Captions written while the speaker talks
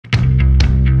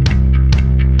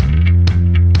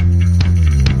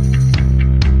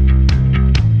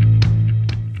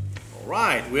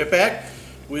We're back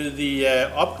with the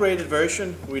upgraded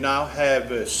version. We now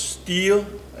have steel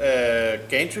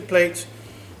gantry plates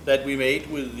that we made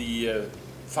with the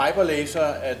fiber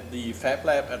laser at the Fab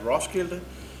Lab at Roskilde.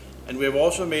 And we have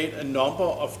also made a number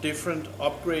of different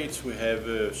upgrades. We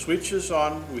have switches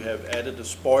on, we have added a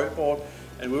spoil board,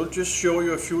 and we'll just show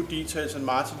you a few details, and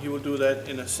Martin, he will do that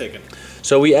in a second.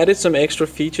 So we added some extra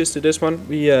features to this one.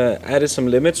 We added some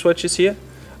limit switches here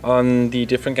on the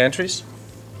different gantries.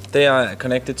 They are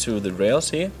connected to the rails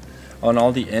here on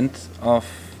all the ends of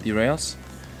the rails.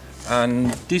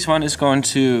 And this one is going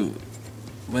to,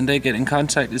 when they get in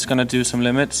contact, it's going to do some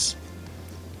limits,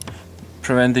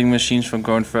 preventing machines from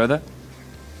going further.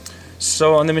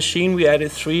 So on the machine we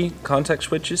added 3 contact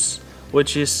switches,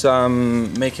 which is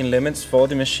making limits for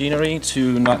the machinery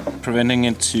to not preventing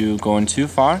it to going too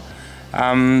far.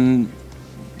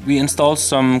 We installed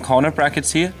some corner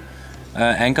brackets here,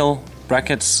 angle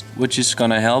brackets, which is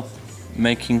gonna help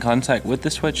making contact with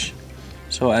the switch.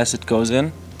 So as it goes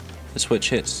in, the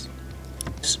switch hits.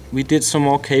 We did some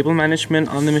more cable management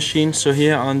on the machine. So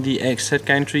here on the XZ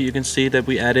gantry you can see that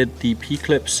we added the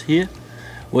P-clips here,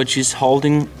 which is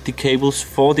holding the cables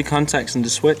for the contacts in the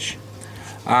switch,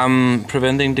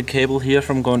 preventing the cable here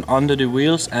from going under the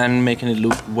wheels and making it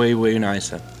look way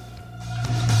nicer.